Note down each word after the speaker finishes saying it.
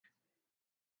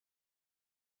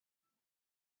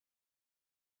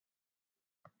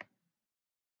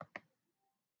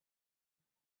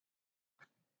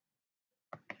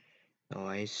Oh,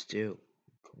 I still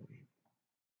recording.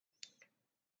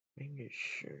 Making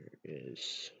sure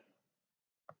is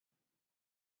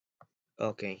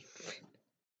okay.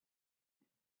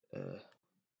 Uh,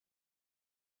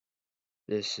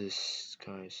 this is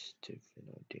kind of stupid.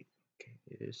 I think. Okay,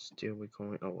 it is still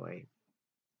recording. Oh wait,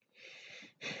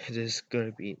 this is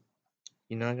gonna be.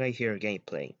 You're not gonna hear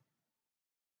gameplay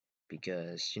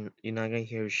because you're not gonna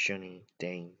hear shunning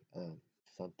thing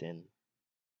something,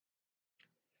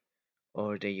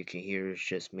 or that you can hear is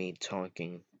just me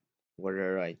talking.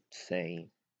 Whatever I say.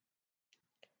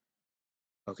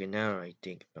 Okay, now I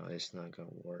think about it, it's not gonna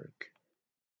work.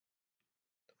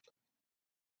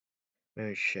 Let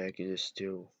me check. It is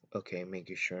still okay.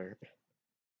 Making sure.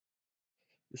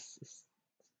 This is.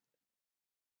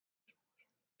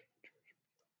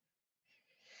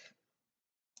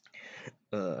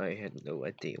 I had no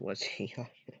idea what's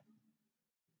AI.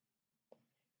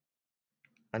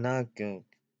 I'm not gonna.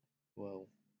 Well,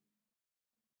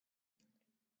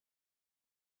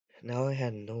 now I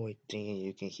had no idea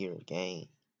you can hear again.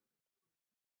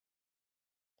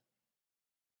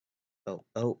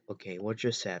 Oh, okay. What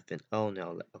just happened? Oh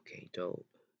no. Okay, don't.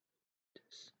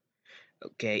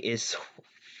 Okay, it's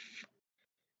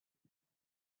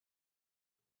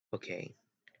okay.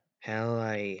 How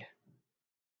I.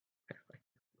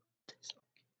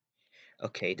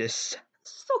 Okay, this.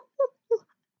 So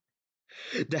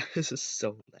that is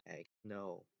so lag.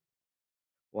 No.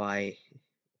 Why?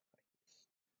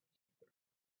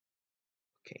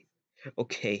 Okay.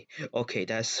 Okay. Okay.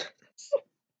 That's so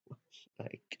much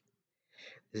like.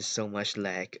 There's so much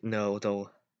lag. No, though.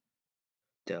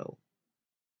 Though.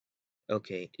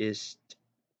 Okay. Is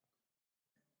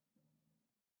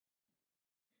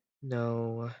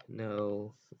no.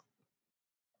 No.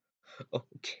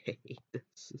 Okay.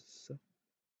 This is so.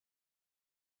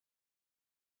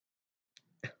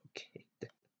 Okay.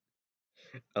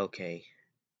 Okay.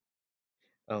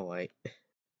 Oh wait.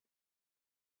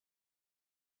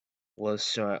 Well,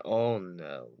 sorry. Oh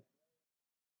no.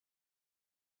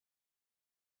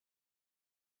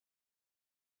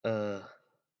 Uh.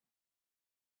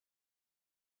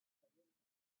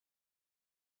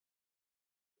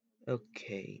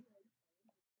 Okay.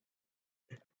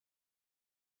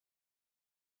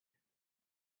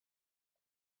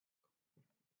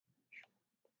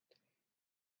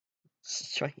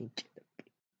 Strange.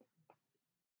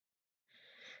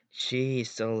 Jeez,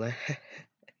 so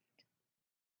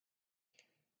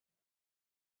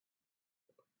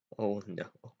oh no.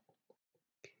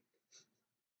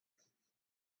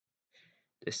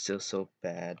 This is still so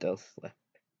bad. Oh my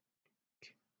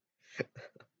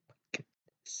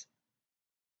goodness.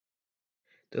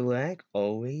 The lag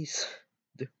always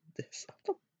do this.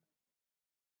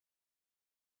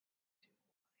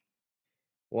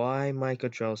 Why my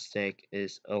control stick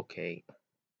is okay.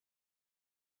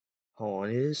 Hold on,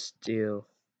 it is still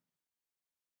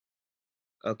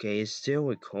okay. It's still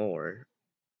record.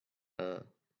 Uh.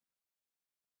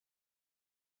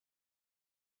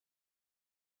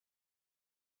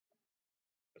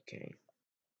 Okay.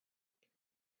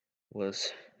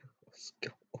 Let's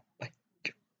go. Oh my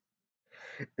god.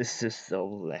 This is so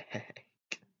lag.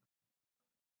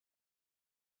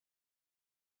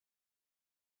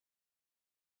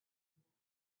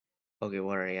 Okay,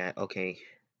 where are you at? Okay.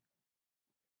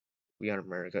 We are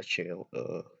America chill.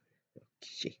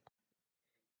 Okay.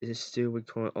 Is it still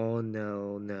recording? Oh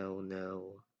no, no,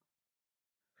 no.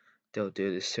 Don't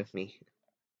do this to me.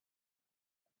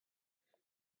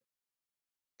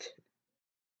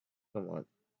 Come on.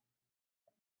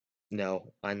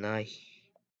 No, I'm not.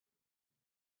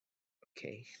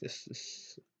 Okay, this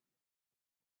is.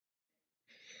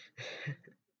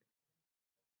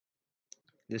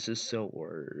 This is so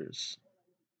worse.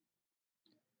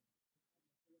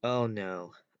 Oh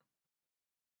no.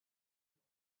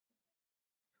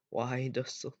 Why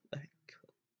does the lag?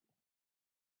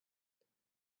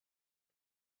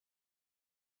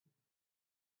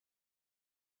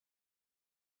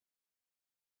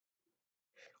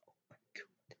 Oh my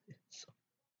goodness.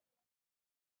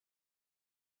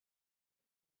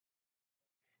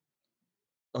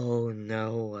 Oh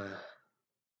no.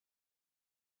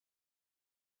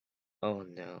 Oh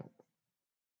no.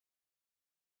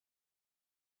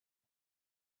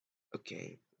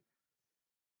 Okay.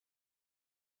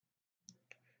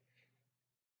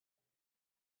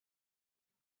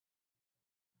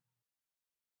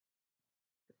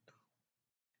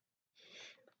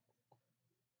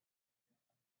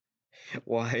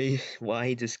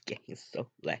 Why this game is so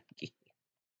laggy?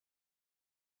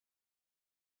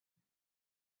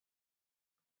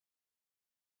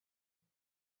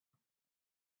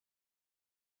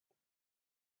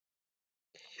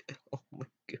 Oh my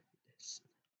goodness.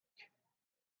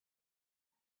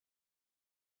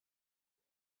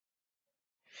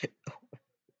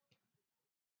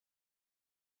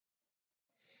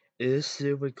 Is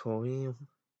still recording?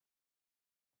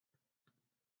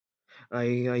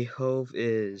 I hope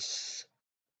is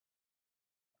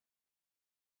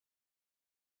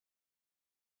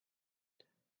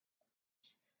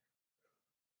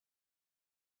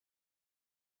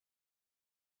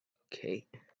okay.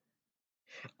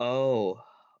 Oh,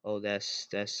 oh, that's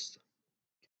the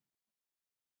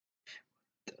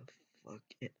fuck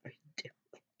it I did.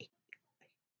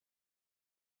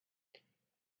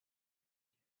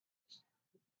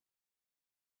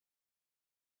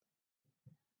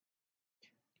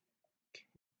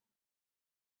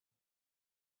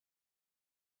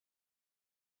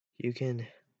 You can.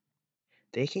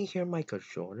 They can hear my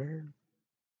controller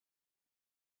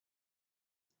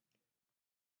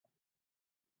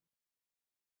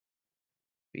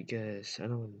because I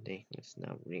don't think it's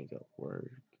not really gonna work.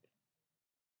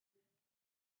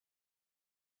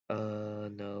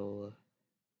 No.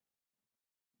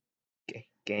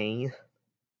 Gain,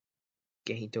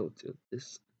 gain. Don't do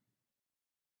this.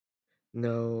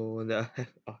 No, no.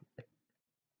 Oh,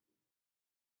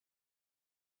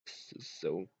 this is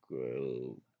so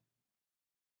gross.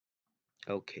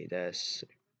 Okay, that's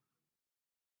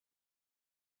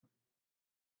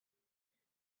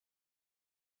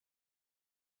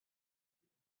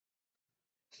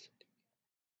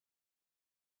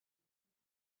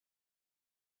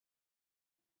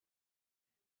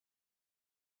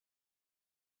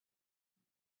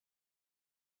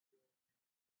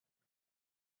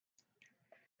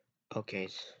okay.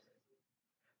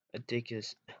 I think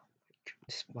it's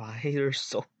why there's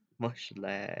so much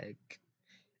lag.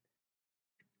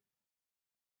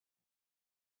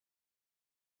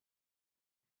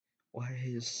 Why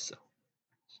is so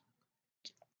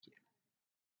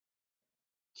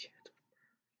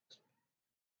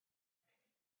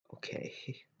okay?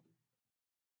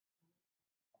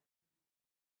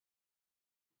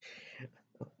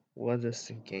 What is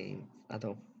the game? I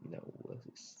don't know what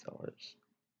it starts.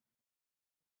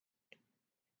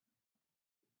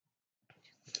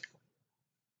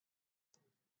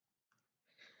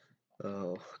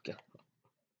 Oh god.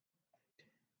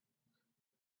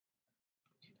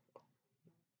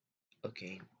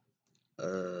 Okay.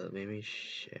 Maybe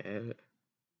share.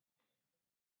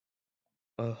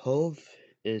 Hope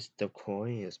is the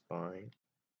coin is buying.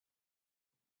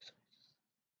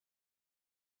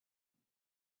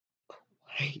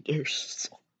 Why there's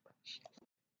so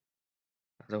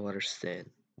I don't understand.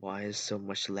 Why is so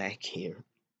much lag here?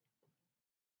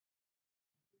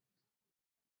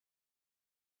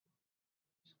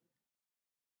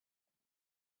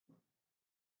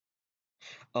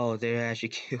 Oh, they actually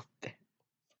killed that.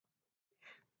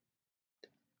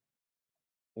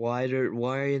 Why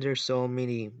are there so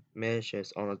many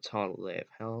mentions on the top left?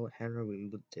 How do we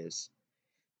remove this?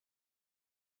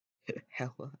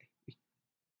 How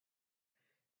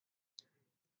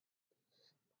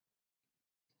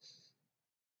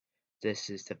this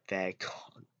is the bad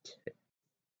con.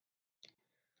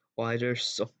 Why there's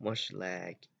so much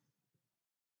lag?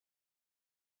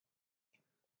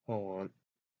 Hold on.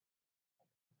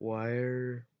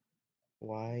 Why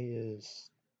why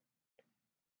is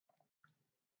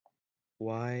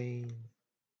why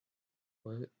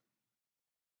what?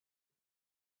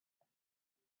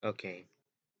 Okay.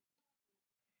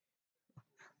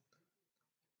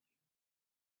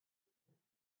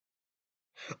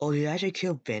 Oh, they actually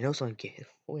killed Venos on game.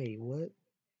 Wait, what?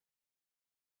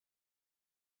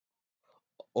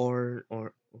 Or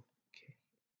okay.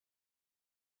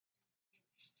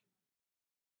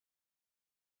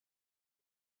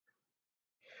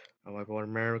 Oh my god,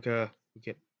 America. We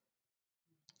get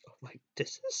oh my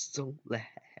this is so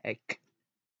lag.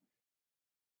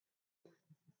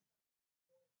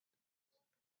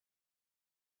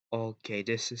 Okay,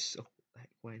 this is so lag.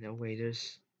 Wait, no, wait,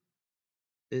 this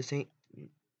ain't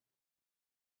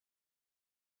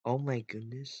oh my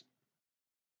goodness.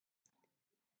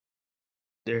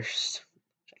 There's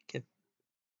I can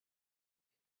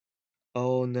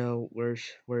oh no, where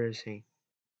is he?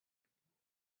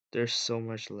 There's so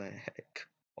much lag.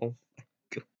 Oh my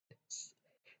goodness.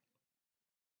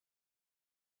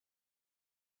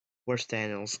 Where's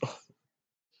Daniels?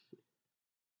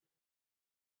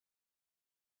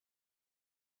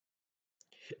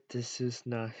 This is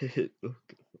not it.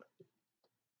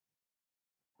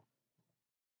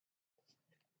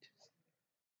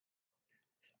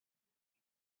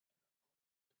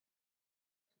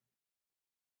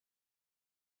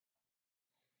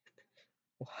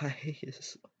 Why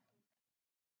is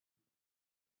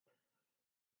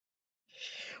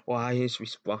Why his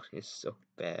response is so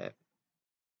bad?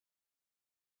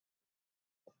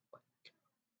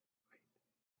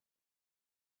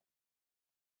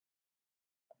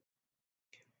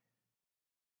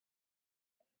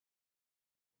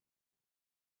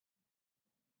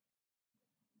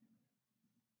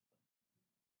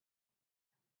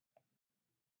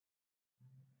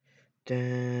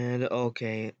 Then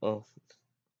okay. Oh,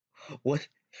 what?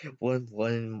 What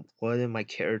did my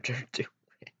character do?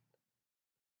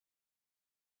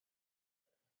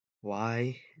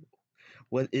 Why?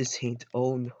 What is he?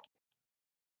 Oh no.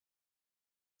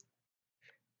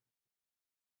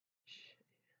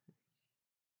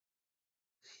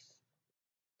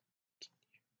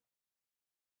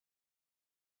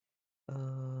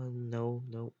 No,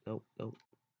 no, no, no.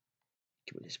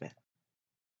 Give me this man.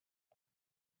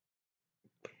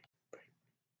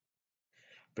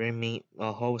 Bring me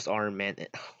a host arm man.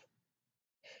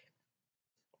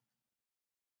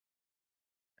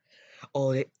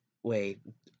 Oh, wait.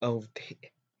 Oh,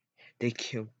 they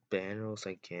killed Banos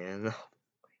again.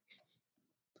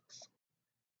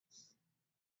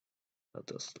 Oh,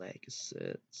 those legs.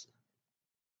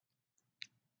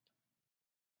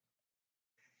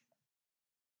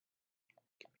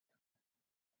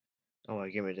 Oh,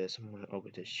 give me this. I'm gonna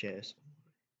open this chest.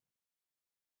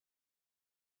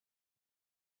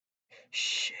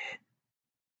 Shit.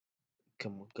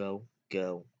 Come on, go,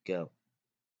 go, go.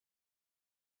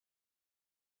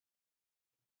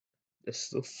 This is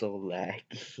still so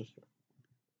laggy.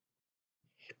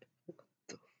 What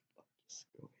the fuck is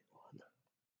going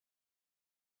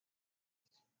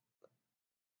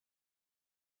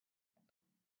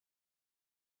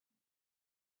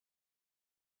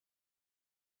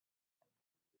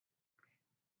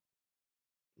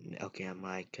on? Okay, I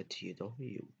might cut you. Don't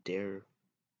you dare.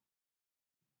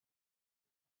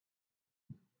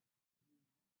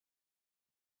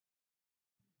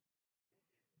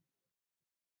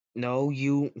 No,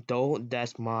 you don't.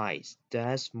 That's mine.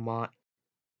 That's my.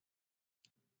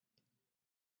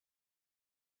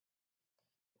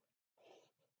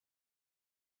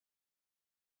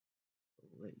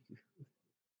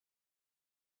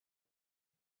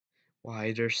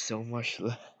 Why there's so much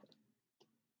left?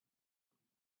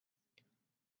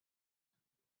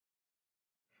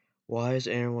 Why is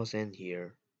anyone in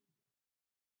here?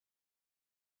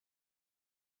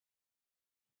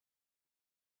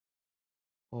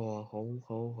 Oh, hold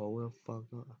the fuck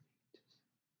up.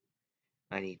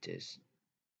 I need this.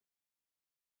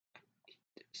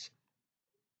 This.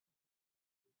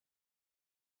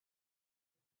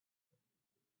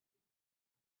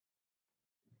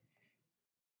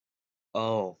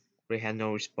 Oh, we have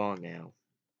no respawn now.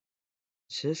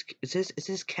 Is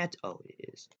this cat? Oh,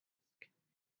 it is.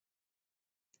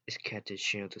 It's cat that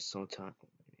shield the sultan.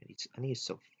 I need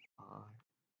so far.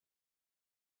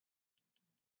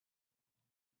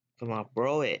 Come on,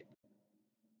 bro it.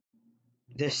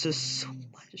 This is so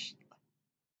much.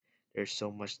 There's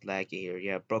so much lag here.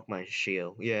 Yeah, broke my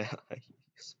shield. Yeah, I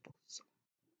suppose so.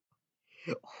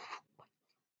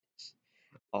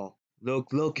 Oh,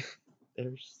 look.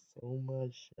 There's so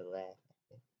much lag.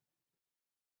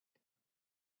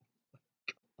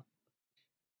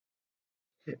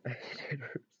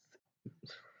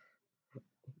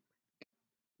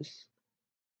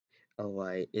 Oh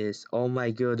my is oh my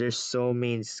god, there's so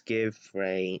many skip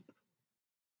right.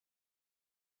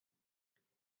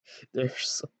 There's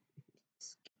so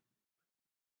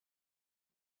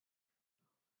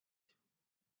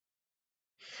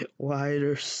why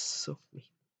there's so many.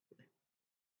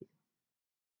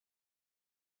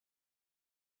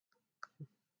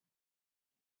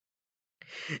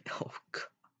 Oh god,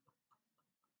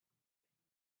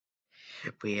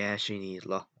 we actually need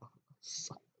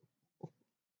lots.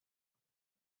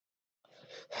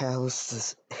 How is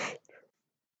this?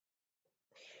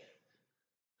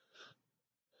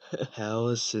 How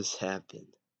has this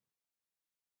happened?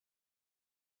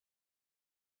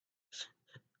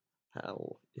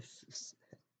 How is this?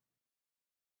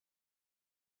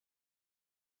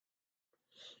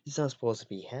 It's not supposed to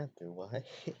be happening. Why?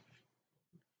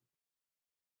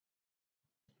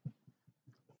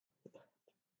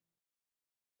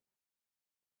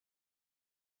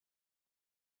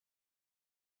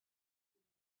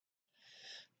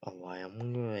 Oh, why I'm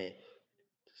gonna.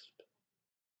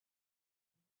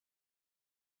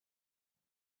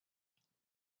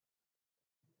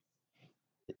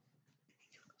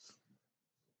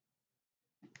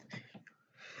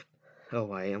 Oh,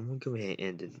 why I'm gonna go ahead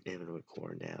and end the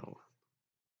record now.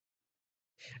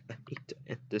 I need to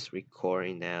end this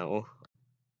recording now.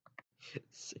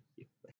 See you.